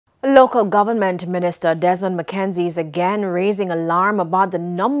Local Government Minister Desmond McKenzie is again raising alarm about the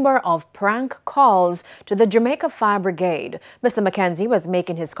number of prank calls to the Jamaica Fire Brigade. Mr. McKenzie was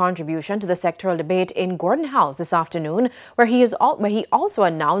making his contribution to the sectoral debate in Gordon House this afternoon, where he also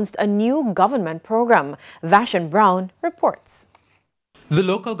announced a new government program. Vashon Brown reports. The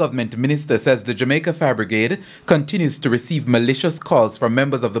local government minister says the Jamaica Fire Brigade continues to receive malicious calls from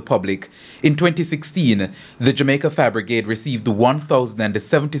members of the public. In 2016, the Jamaica Fire Brigade received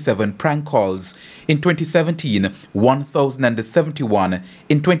 1,077 prank calls. In 2017, 1,071.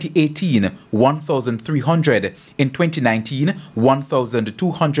 In 2018, 1,300. In 2019,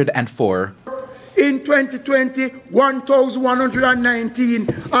 1,204. In 2020, 1,119,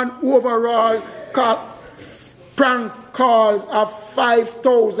 and overall prank calls of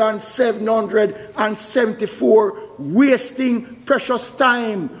 5,774, wasting precious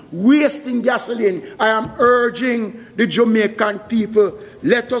time, wasting gasoline. I am urging the Jamaican people,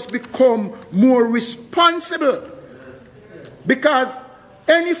 let us become more responsible, because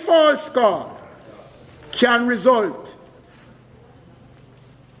any false call can result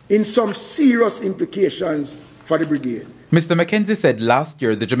in some serious implications for the brigade. Mr. McKenzie said last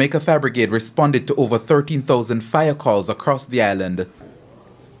year the Jamaica Fire Brigade responded to over 13,000 fire calls across the island.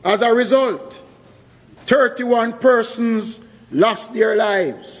 As a result, 31 persons lost their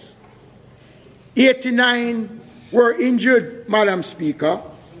lives. 89 were injured, Madam Speaker.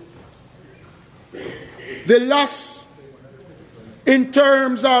 The loss in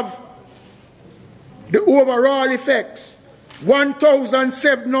terms of the overall effects,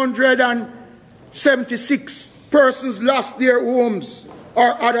 1,776 persons lost their homes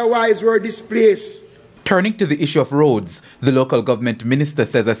or otherwise were displaced. Turning to the issue of roads, the local government minister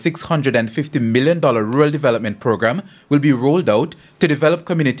says a $650 million rural development program will be rolled out to develop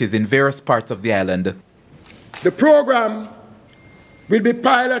communities in various parts of the island. The program will be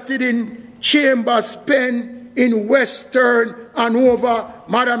piloted in Chambers Pen in Western Hanover,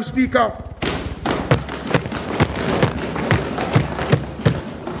 Madam Speaker,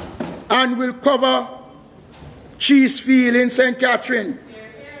 and will cover Cheesefield in St. Catherine,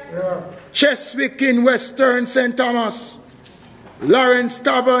 Cheswick in Western St. Thomas, Lawrence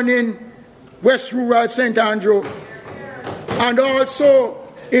Tavern in West Rural St. Andrew, and also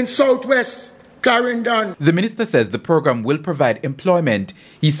in Southwest Clarendon. The minister says the program will provide employment.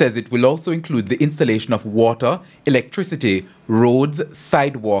 He says it will also include the installation of water, electricity, roads,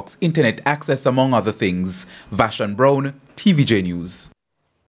 sidewalks, internet access, among other things. Vashon Brown, TVJ News.